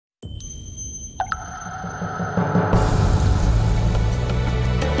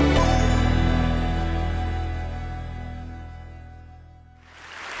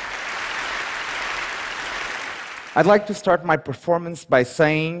I'd like to start my performance by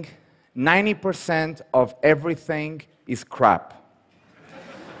saying 90% of everything is crap.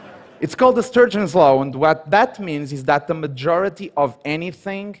 It's called the Sturgeon's Law, and what that means is that the majority of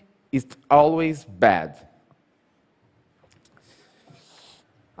anything is always bad.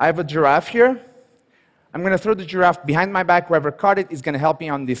 I have a giraffe here. I'm going to throw the giraffe behind my back. Whoever caught it is going to help me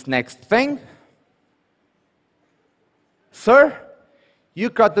on this next thing. Sir, you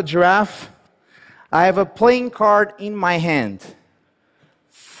caught the giraffe. I have a playing card in my hand.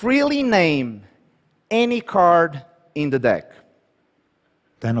 Freely name any card in the deck.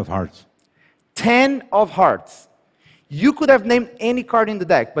 10 of hearts. 10 of hearts. You could have named any card in the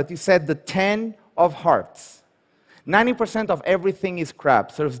deck, but you said the 10 of hearts. 90% of everything is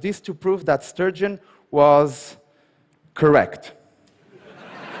crap. Serves this to prove that Sturgeon was correct.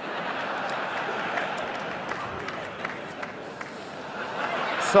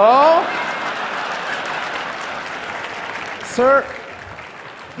 So, sir,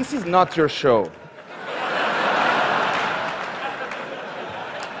 this is not your show.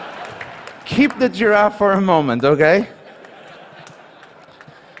 Keep the giraffe for a moment, okay?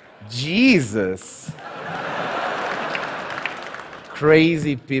 Jesus.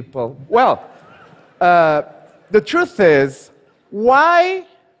 Crazy people. Well, the truth is, why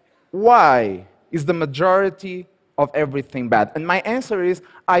is the majority of everything bad? And my answer is,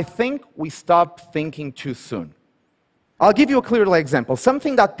 I think we stop thinking too soon. I'll give you a clear example.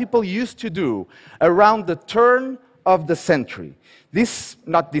 Something that people used to do around the turn of the century.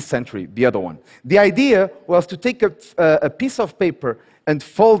 Not this century, the other one. The idea was to take a piece of paper and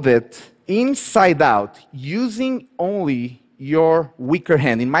fold it inside out using only your weaker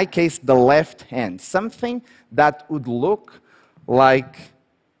hand, in my case, the left hand. Something that would look like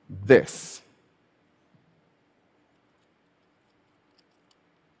this.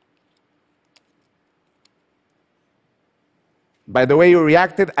 By the way you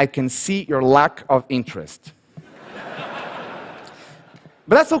reacted, I can see your lack of interest.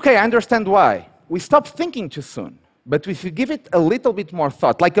 But that's okay, I understand why. We stop thinking too soon. But if you give it a little bit more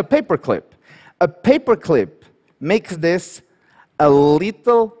thought, like a paperclip makes this a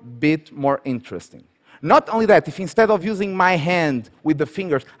little bit more interesting. Not only that, if instead of using my hand with the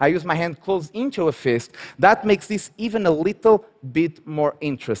fingers, I use my hand closed into a fist, that makes this even a little bit more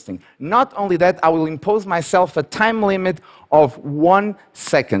interesting. Not only that, I will impose myself a time limit of 1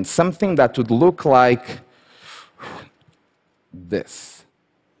 second, something that would look like this.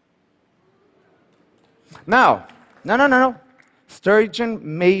 Now, no. Sturgeon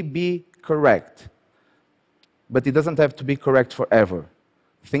may be correct, but it doesn't have to be correct forever.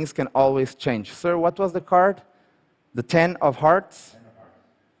 Things can always change. Sir, what was the card? The 10 of hearts? 10 of hearts.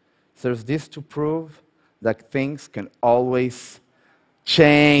 Serves this to prove that things can always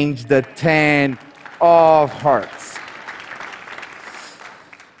change. The 10 of hearts.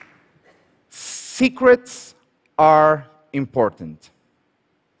 Secrets are important,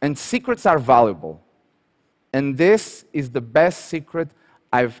 and secrets are valuable. And this is the best secret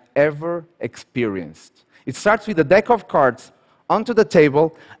I've ever experienced. It starts with a deck of cards onto the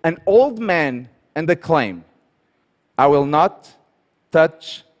table, an old man and a claim. I will not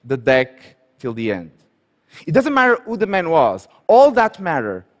touch the deck till the end. It doesn't matter who the man was. All that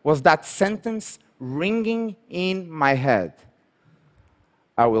mattered was that sentence ringing in my head.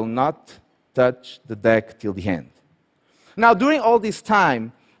 I will not touch the deck till the end. Now, during all this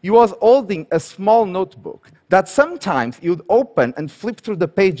time, he was holding a small notebook that sometimes he would open and flip through the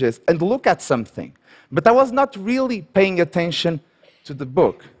pages and look at something. But I was not really paying attention to the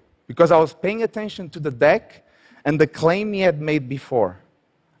book, because I was paying attention to the deck and the claim he had made before.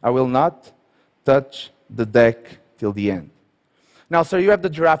 I will not touch the deck till the end. Now, sir, you have the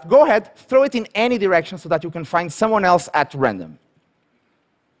giraffe. Go ahead, throw it in any direction so that you can find someone else at random.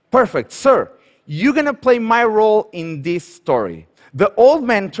 Perfect. Sir, you're going to play my role in this story. The old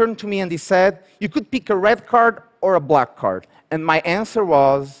man turned to me and he said, you could pick a red card or a black card. And my answer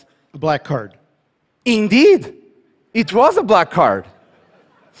was... A black card. Indeed, it was a black card.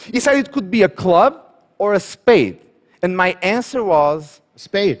 He said it could be a club or a spade. And my answer was... A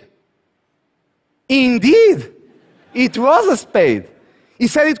spade. Indeed, it was a spade. He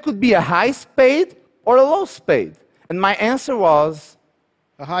said it could be a high spade or a low spade. And my answer was...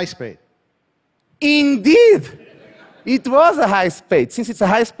 A high spade. Indeed, it was a high spade. Since it's a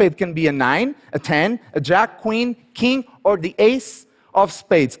high spade, it can be a 9, a 10, a jack, queen, king, or the ace of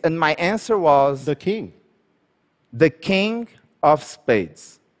spades. And my answer was... The king. The king of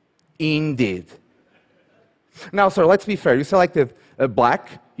spades. Indeed. Now, sir, let's be fair. You selected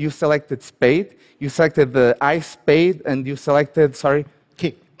black, you selected spade, you selected the ice spade, and you selected, sorry?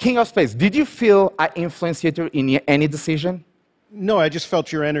 King. King of Spades. Did you feel I influenced you in any decision? No, I just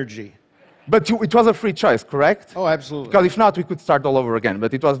felt your energy. But it was a free choice, correct? Oh, absolutely. Because if not, we could start all over again,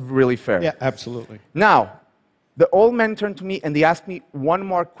 but it was really fair. Yeah, absolutely. Now, the old man turned to me and he asked me one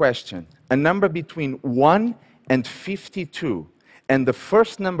more question, a number between 1 and 52. And the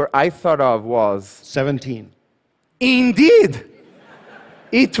first number I thought of was... 17. Indeed!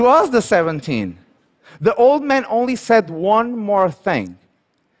 It was the 17. The old man only said one more thing.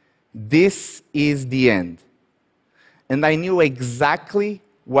 This is the end. And I knew exactly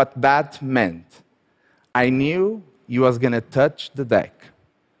what that meant. I knew he was going to touch the deck.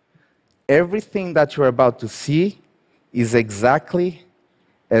 Everything that you're about to see is exactly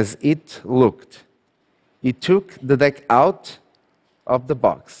as it looked. He took the deck out of the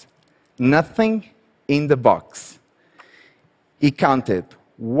box. Nothing in the box. He counted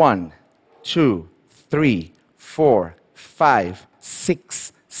 1, 2, 3, 4, 5,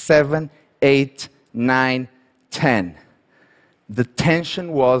 6, 7, 8, 9, 10. The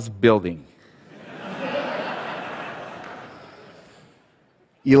tension was building.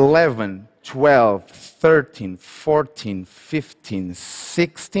 11, 12, 13, 14, 15,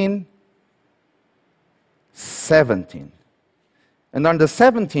 16, 17. And on the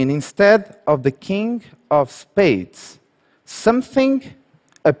 17, instead of the King of Spades, something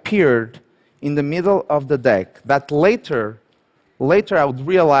appeared in the middle of the deck that later I would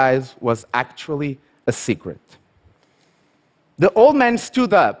realize was actually a secret. The old man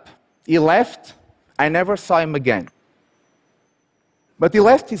stood up. He left. I never saw him again. But he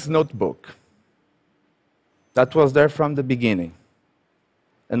left his notebook that was there from the beginning.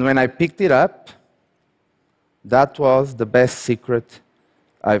 And when I picked it up, that was the best secret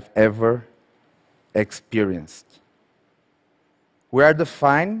I've ever experienced. We are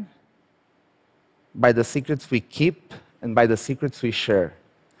defined by the secrets we keep and by the secrets we share.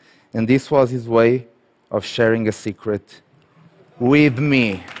 And this was his way of sharing a secret with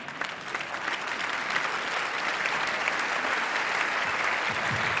me.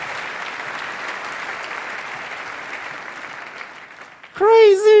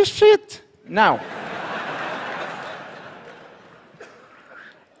 Crazy shit. Now,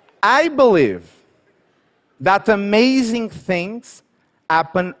 I believe that amazing things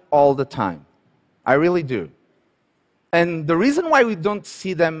happen all the time. I really do. And the reason why we don't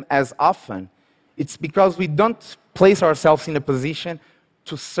see them as often, it's because we don't place ourselves in a position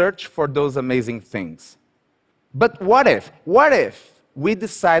to search for those amazing things. But what if we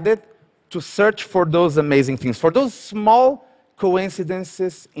decided to search for those amazing things, for those small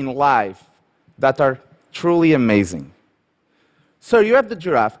coincidences in life that are truly amazing? So you have the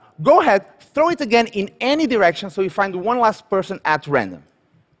giraffe. Go ahead, throw it again in any direction so you find one last person at random.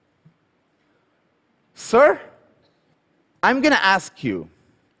 Sir, I'm going to ask you,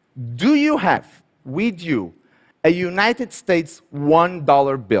 do you have with you a United States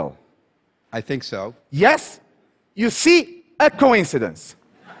 $1 bill? I think so. Yes? You see, a coincidence.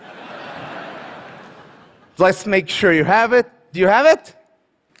 Let's make sure you have it. Do you have it?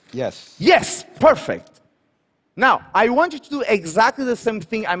 Yes. Yes, perfect. Now, I want you to do exactly the same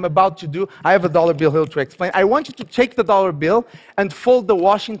thing I'm about to do. I have a dollar bill here to explain. I want you to take the dollar bill and fold the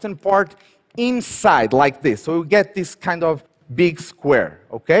Washington part inside, like this. So you get this kind of big square,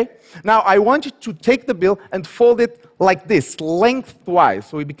 okay? Now, I want you to take the bill and fold it like this, lengthwise,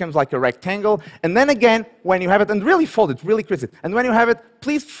 so it becomes like a rectangle. And then again, when you have it, and really fold it, really crease it. And when you have it,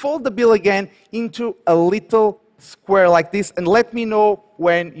 please fold the bill again into a little square like this, and let me know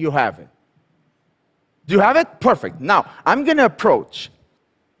when you have it. Do you have it? Perfect. Now, I'm going to approach.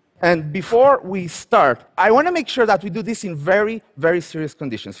 And before we start, I want to make sure that we do this in very, very serious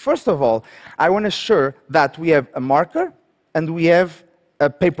conditions. First of all, I want to ensure that we have a marker and we have a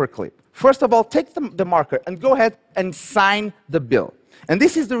paper clip. First of all, take the marker and go ahead and sign the bill. And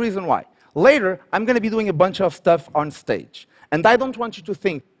this is the reason why. Later, I'm going to be doing a bunch of stuff on stage. And I don't want you to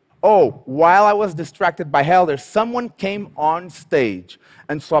think, oh, while I was distracted by Helder, someone came on stage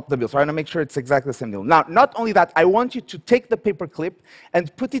and swapped the bill. So I want to make sure it's exactly the same deal. Now, not only that, I want you to take the paper clip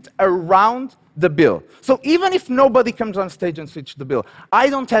and put it around the bill. So even if nobody comes on stage and switches the bill, I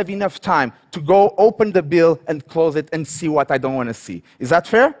don't have enough time to go open the bill and close it and see what I don't want to see. Is that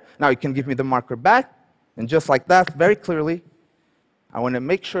fair? Now you can give me the marker back. And just like that, very clearly, I want to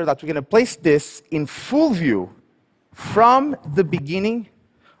make sure that we're going to place this in full view from the beginning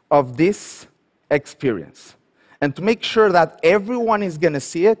of this experience. And to make sure that everyone is going to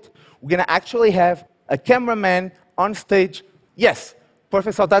see it, we're going to actually have a cameraman on stage. Yes,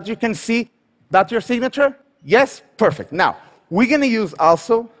 perfect, so that you can see that your signature? Yes, perfect. Now, we're going to use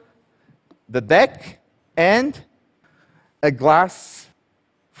also the deck and a glass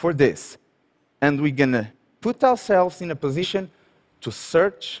for this. And we're going to put ourselves in a position to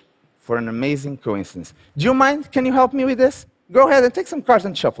search for an amazing coincidence. Do you mind? Can you help me with this? Go ahead and take some cards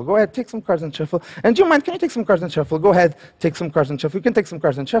and shuffle. Go ahead, take some cards and shuffle. And do you mind? Can you take some cards and shuffle? Go ahead, take some cards and shuffle. You can take some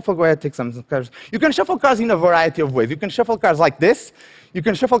cards and shuffle. Go ahead, take some cards. You can shuffle cards in a variety of ways. You can shuffle cards like this. You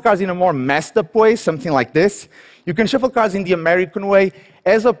can shuffle cards in a more messed up way, something like this. You can shuffle cards in the American way.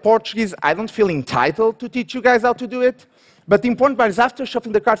 As a Portuguese, I don't feel entitled to teach you guys how to do it. But the important part is after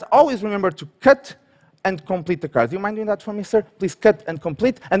shuffling the cards, always remember to cut and complete the cards. Do you mind doing that for me, sir? Please cut and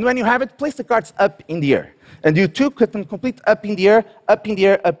complete. And when you have it, place the cards up in the air. And you too, cut and complete, up in the air, up in the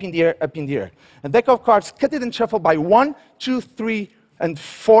air, up in the air, up in the air. A deck of cards, cut it and shuffle by 1, 2, 3, and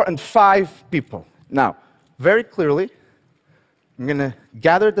 4, and 5 people. Now, very clearly, I'm going to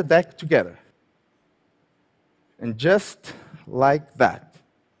gather the deck together. And just like that,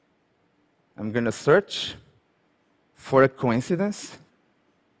 I'm going to search for a coincidence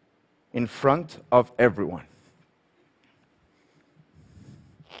in front of everyone.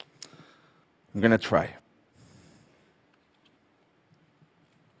 I'm going to try.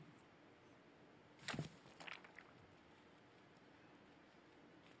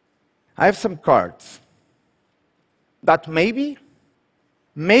 I have some cards that maybe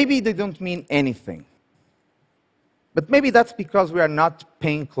they don't mean anything. But maybe that's because we are not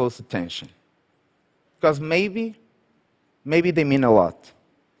paying close attention. Because maybe they mean a lot.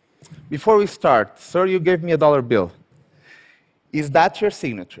 Before we start, sir, you gave me a $1 bill. Is that your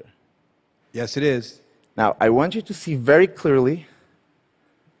signature? Yes, it is. Now, I want you to see very clearly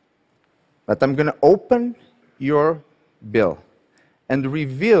that I'm going to open your bill and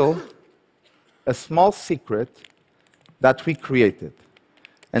reveal a small secret that we created.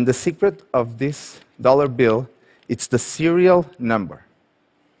 And the secret of this $1 bill, it's the serial number.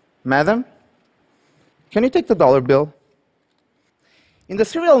 Madam, can you take the $1 bill? In the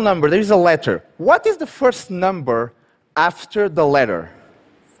serial number, there is a letter. What is the first number after the letter?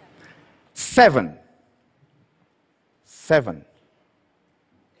 7. 7.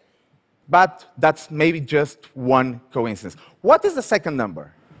 But that's maybe just one coincidence. What is the second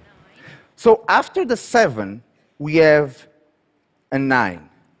number? 9. So after the 7, we have a 9.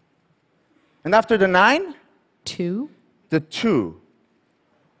 And after the 9? 2. The 2.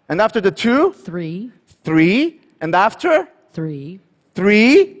 And after the 2? 3. 3. And after? 3.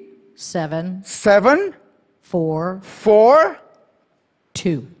 3. 7. 7. 4. 4.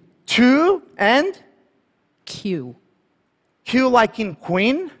 2. 2. And? Q. Q like in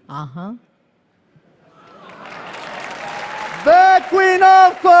queen? Uh-huh. The Queen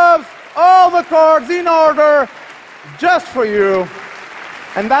of Clubs, all the cards in order, just for you.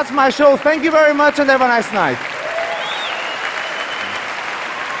 And that's my show. Thank you very much and have a nice night.